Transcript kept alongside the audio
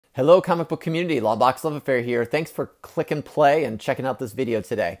Hello, comic book community. Lawbox Love Affair here. Thanks for clicking play and checking out this video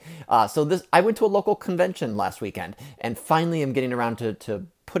today. I went to a local convention last weekend, and finally I'm getting around to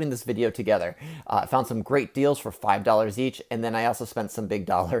putting this video together. I found some great deals for $5 each, and then I also spent some big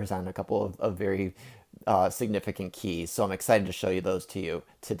dollars on a couple of very significant keys. So I'm excited to show you those to you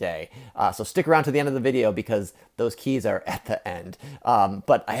today. So stick around to the end of the video because those keys are at the end.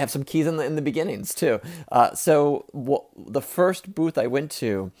 But I have some keys in the beginnings too. The first booth I went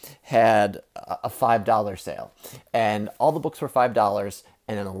to had a $5 sale, and all the books were $5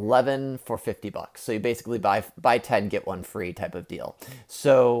 and then 11 for 50 bucks. So you basically buy 10, get one free type of deal.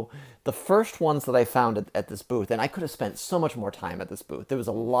 So the first ones that I found at this booth, and I could have spent so much more time at this booth. There was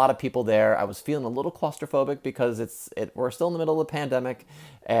a lot of people there. I was feeling a little claustrophobic because we're still in the middle of the pandemic,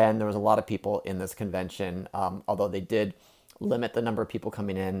 and there was a lot of people in this convention. Although they did limit the number of people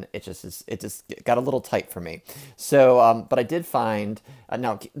coming in, it just got a little tight for me. So, but I did find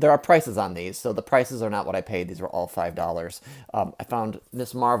now there are prices on these, so the prices are not what I paid. These were all $5. I found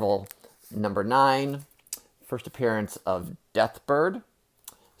Miss Marvel #9, first appearance of Deathbird.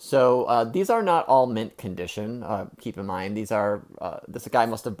 So these are not all mint condition. Keep in mind, these are this guy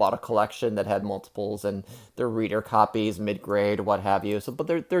must have bought a collection that had multiples, and they're reader copies, mid-grade, what have you. So, but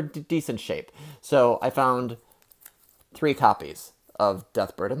they're decent shape. So I found 3 copies of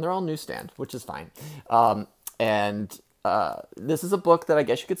Deathbird, and they're all newsstand, which is fine. This is a book that I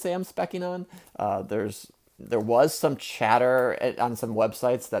guess you could say I'm specking on. There was some chatter on some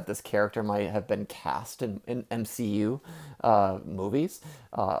websites that this character might have been cast in MCU movies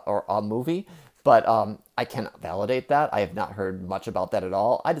or a movie, but I cannot validate that. I have not heard much about that at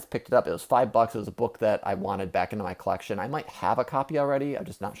all. I just picked it up. It was $5. It was a book that I wanted back into my collection. I might have a copy already. I'm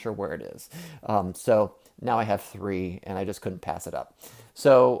just not sure where it is. So now I have 3, and I just couldn't pass it up.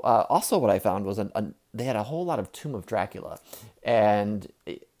 So also what I found was they had a whole lot of Tomb of Dracula, and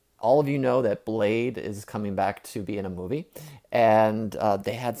all of you know that Blade is coming back to be in a movie, and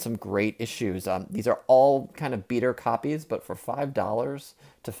they had some great issues. These are all kind of beater copies, but for $5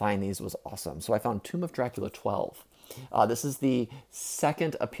 to find these was awesome. So I found Tomb of Dracula 12. This is the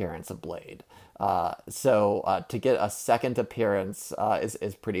second appearance of Blade. To get a second appearance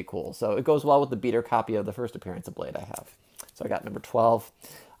is pretty cool. So it goes well with the beater copy of the first appearance of Blade I have. So I got number 12.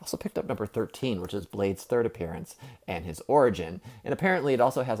 Also picked up number 13, which is Blade's third appearance and his origin. And apparently it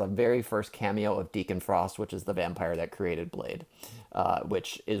also has a very first cameo of Deacon Frost, which is the vampire that created Blade,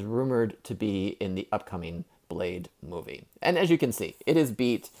 which is rumored to be in the upcoming Blade movie. And as you can see, it is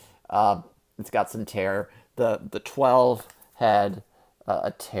beat. It's got some tear. The 12 had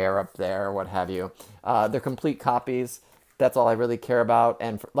a tear up there, or what have you. They're complete copies. That's all I really care about.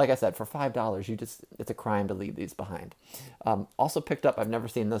 And like I said, for $5, it's a crime to leave these behind. Also picked up, I've never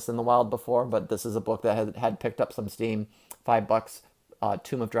seen this in the wild before, but this is a book that had picked up some steam. $5,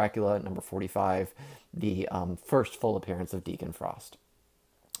 Tomb of Dracula, number 45, the first full appearance of Deacon Frost.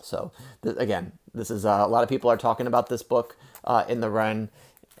 So again, this is a lot of people are talking about this book in the run,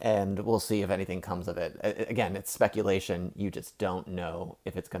 and we'll see if anything comes of it. Again, it's speculation. You just don't know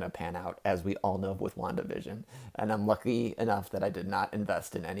if it's going to pan out, as we all know with WandaVision. And I'm lucky enough that I did not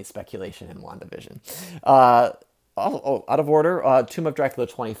invest in any speculation in WandaVision. Out of order, Tomb of Dracula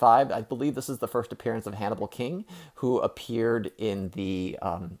 25. I believe this is the first appearance of Hannibal King, who appeared in the,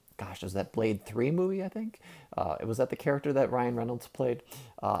 was that Blade 3 movie, I think? Was that the character that Ryan Reynolds played?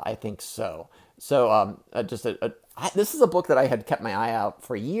 I think so. So this is a book that I had kept my eye out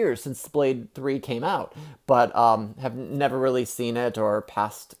for years since Blade 3 came out, but have never really seen it or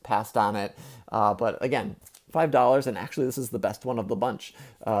passed on it. But again, $5, and actually this is the best one of the bunch.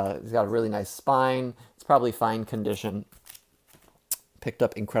 It's got a really nice spine. It's probably fine condition. Picked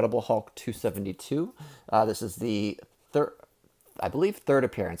up Incredible Hulk 272. This is the third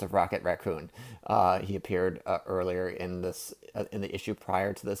appearance of Rocket Raccoon. He appeared earlier in the issue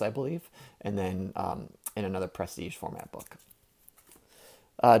prior to this, I believe, and then in another prestige format book.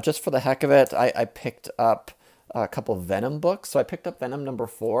 Just for the heck of it, I picked up a couple of Venom books. So I picked up Venom number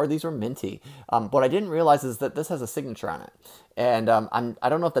 4. These were minty. What I didn't realize is that this has a signature on it, and I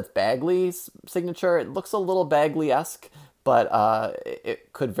don't know if that's Bagley's signature. It looks a little Bagley-esque, but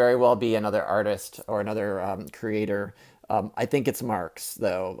it could very well be another artist or another creator. I think it's Mark's,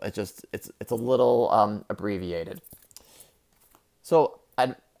 though. It's a little abbreviated. So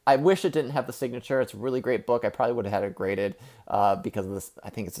I wish it didn't have the signature. It's a really great book. I probably would have had it graded because of this. I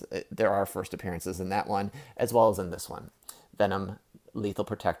think there are first appearances in that one as well as in this one, Venom Lethal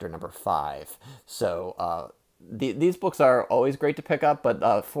Protector number 5. So these books are always great to pick up,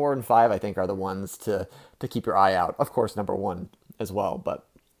 but 4 and 5 I think are the ones to keep your eye out. Of course, number 1 as well, but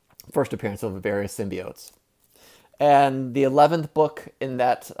first appearance of various symbiotes. And the 11th book in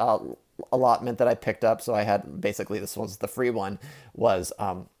that allotment that I picked up, so I had basically this was the free one, was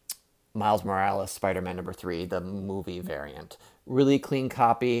Miles Morales Spider-Man #3, the movie variant. Really clean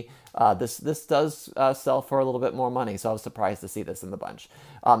copy. This does sell for a little bit more money, so I was surprised to see this in the bunch.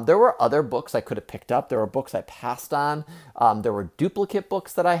 There were other books I could have picked up. There were books I passed on. There were duplicate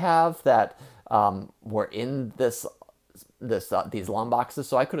books that I have that were in these long boxes,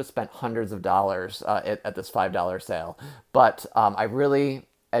 so I could have spent hundreds of dollars at this $5 sale. But I really,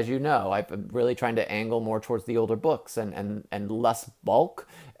 as you know, I've been really trying to angle more towards the older books and less bulk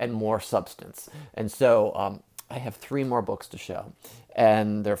and more substance. And so I have 3 more books to show,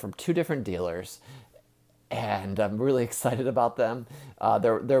 and they're from 2 different dealers, and I'm really excited about them.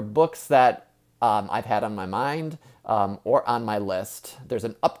 They're books that I've had on my mind or on my list. There's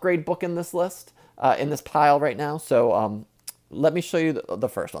an upgrade book in this list, in this pile right now, so let me show you the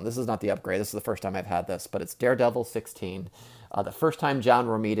first one. This is not the upgrade. This is the first time I've had this, but it's Daredevil 16. The first time John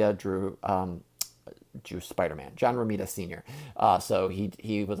Romita drew Spider-Man. John Romita Sr. So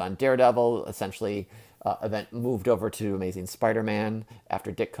he was on Daredevil. Essentially, event moved over to Amazing Spider-Man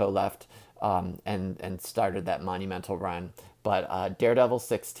after Ditko left, and started that monumental run. But Daredevil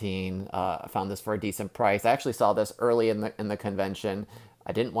 16, I found this for a decent price. I actually saw this early in the convention.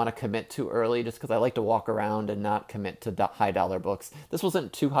 I didn't want to commit too early just because I like to walk around and not commit to high dollar books. This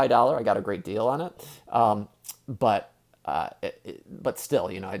wasn't too high dollar. I got a great deal on it. But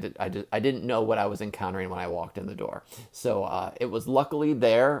still, you know, I didn't know what I was encountering when I walked in the door. So it was luckily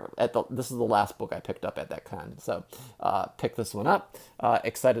there this is the last book I picked up at that con. So picked this one up.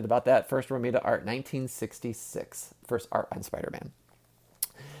 Excited about that. First Romita art, 1966. First art on Spider-Man.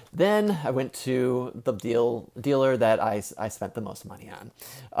 Then I went to the dealer that I spent the most money on.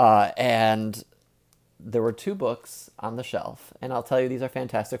 And there were 2 books on the shelf. And I'll tell you, these are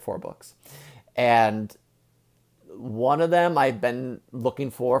Fantastic Four books. And one of them I've been looking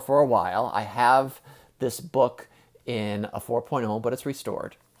for a while. I have this book in a 4.0, but it's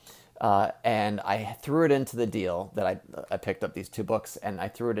restored. And I threw it into the deal that I picked up these 2 books, and I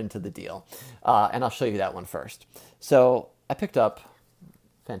threw it into the deal. And I'll show you that one first. So I picked up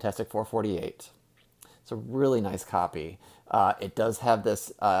Fantastic 448. It's a really nice copy. It does have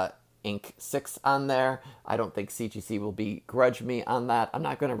this ink 6 on there. I don't think CGC will begrudge me on that. I'm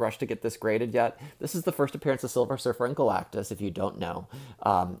not going to rush to get this graded yet. This is the first appearance of Silver Surfer and Galactus, if you don't know.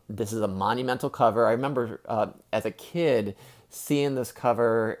 This is a monumental cover. I remember as a kid seeing this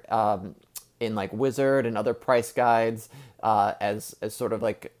cover in like Wizard and other price guides as sort of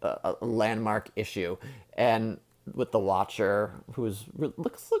like a landmark issue. And with the Watcher, who's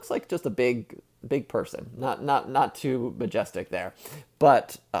looks like just a big person, not too majestic there,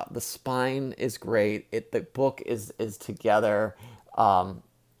 but the spine is great. The book is together, and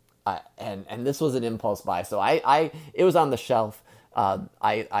this was an impulse buy. So it was on the shelf.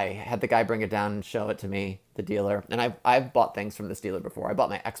 I had the guy bring it down and show it to me, the dealer, and I've bought things from this dealer before. I bought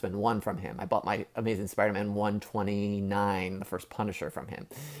my X-Men 1 from him. I bought my Amazing Spider-Man 129, the first Punisher, from him.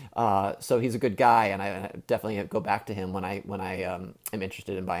 So he's a good guy, and I definitely go back to him when I am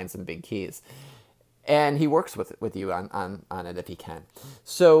interested in buying some big keys. And he works with you on it if he can.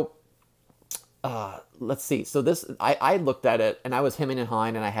 So let's see. So this, I looked at it, and I was hemming and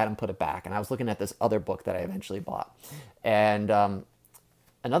hawing, and I had him put it back. And I was looking at this other book that I eventually bought. And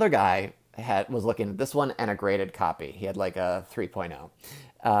another guy was looking at this one and a graded copy. He had like a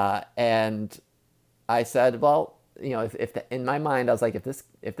 3.0. And I said, well, you know, in my mind, I was like, if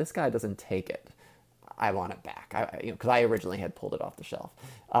this guy doesn't take it, I want it back. Because I originally had pulled it off the shelf.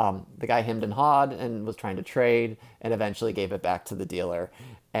 The guy hemmed and hawed and was trying to trade, and eventually gave it back to the dealer.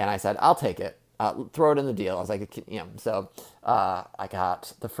 And I said, I'll take it. Throw it in the deal. I was like, you know, so I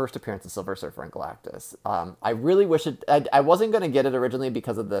got the first appearance of Silver Surfer and Galactus. I really wish I wasn't going to get it originally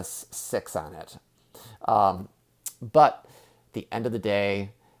because of this 6 on it. But at the end of the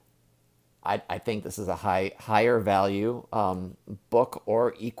day, I think this is a higher value book,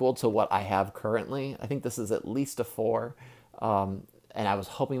 or equal to what I have currently. I think this is at least a 4. And I was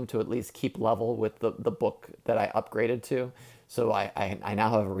hoping to at least keep level with the book that I upgraded to. So I now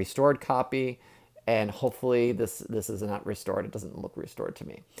have a restored copy, and hopefully this is not restored. It doesn't look restored to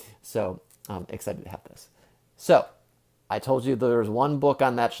me. So I'm excited to have this. So I told you there was one book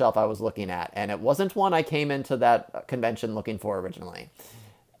on that shelf I was looking at, and it wasn't one I came into that convention looking for originally.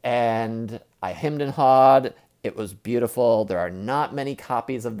 And I hemmed and hawed. It was beautiful. There are not many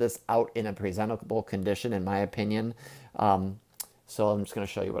copies of this out in a presentable condition, in my opinion. So I'm just going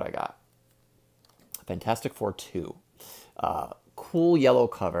to show you what I got. Fantastic Four 2. Cool yellow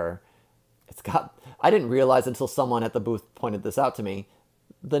cover. It's got, I didn't realize until someone at the booth pointed this out to me,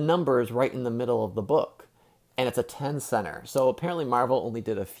 the number is right in the middle of the book. and it's a 10 center. So apparently Marvel only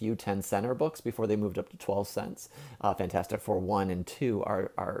did a few 10 center books before they moved up to 12 cents. Fantastic Four 1 and 2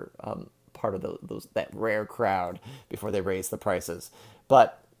 are part of that rare crowd before they raised the prices.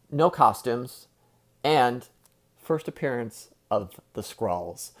 But no costumes, and first appearance of the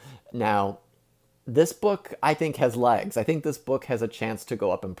Skrulls. Now, this book, I think, has legs. I think this book has a chance to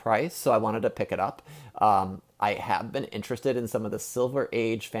go up in price, so I wanted to pick it up. I have been interested in some of the Silver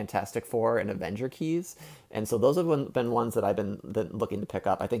Age Fantastic Four and Avenger keys, and so those have been ones that I've been looking to pick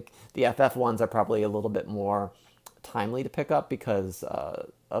up. I think the FF ones are probably a little bit more timely to pick up because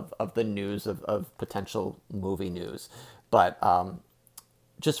of the news of potential movie news. But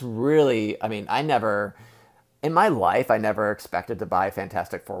just really, I mean, in my life, I never expected to buy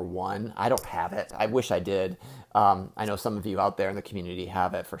Fantastic Four 1. I don't have it. I wish I did. I know some of you out there in the community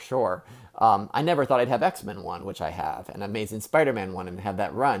have it for sure. I never thought I'd have X-Men 1, which I have, and Amazing Spider-Man 1, and have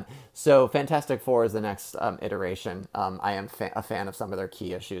that run. So Fantastic Four is the next iteration. I am a fan of some of their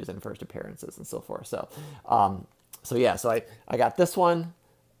key issues and first appearances and so forth. So, I got this one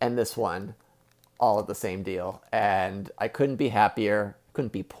and this one all at the same deal, and I couldn't be happier,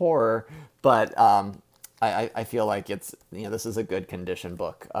 couldn't be poorer, but I feel like this is a good condition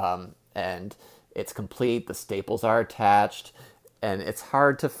book, and it's complete. The staples are attached, and it's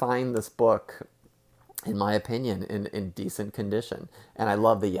hard to find this book, in my opinion, in decent condition. And I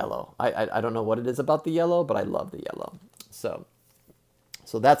love the yellow. I don't know what it is about the yellow, but I love the yellow. So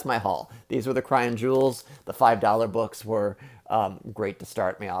that's my haul. These were the Crying Jewels. The $5 books were great to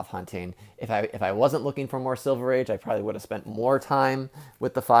start me off hunting. If I wasn't looking for more Silver Age, I probably would have spent more time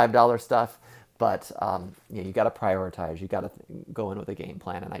with the $5 stuff. But you got to prioritize. You got to go in with a game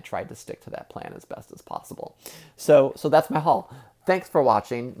plan, and I tried to stick to that plan as best as possible. So that's my haul. Thanks for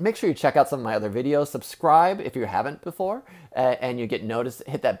watching. Make sure you check out some of my other videos. Subscribe if you haven't before, and you get noticed.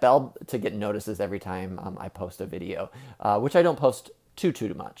 Hit that bell to get notices every time I post a video, which I don't post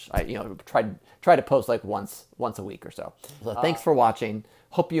too much. I try to post like once a week or so. So thanks for watching.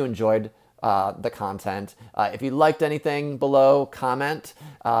 Hope you enjoyed the content. If you liked anything below, comment,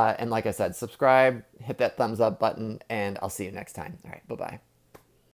 and like I said, subscribe, hit that thumbs up button, and I'll see you next time. All right, bye-bye.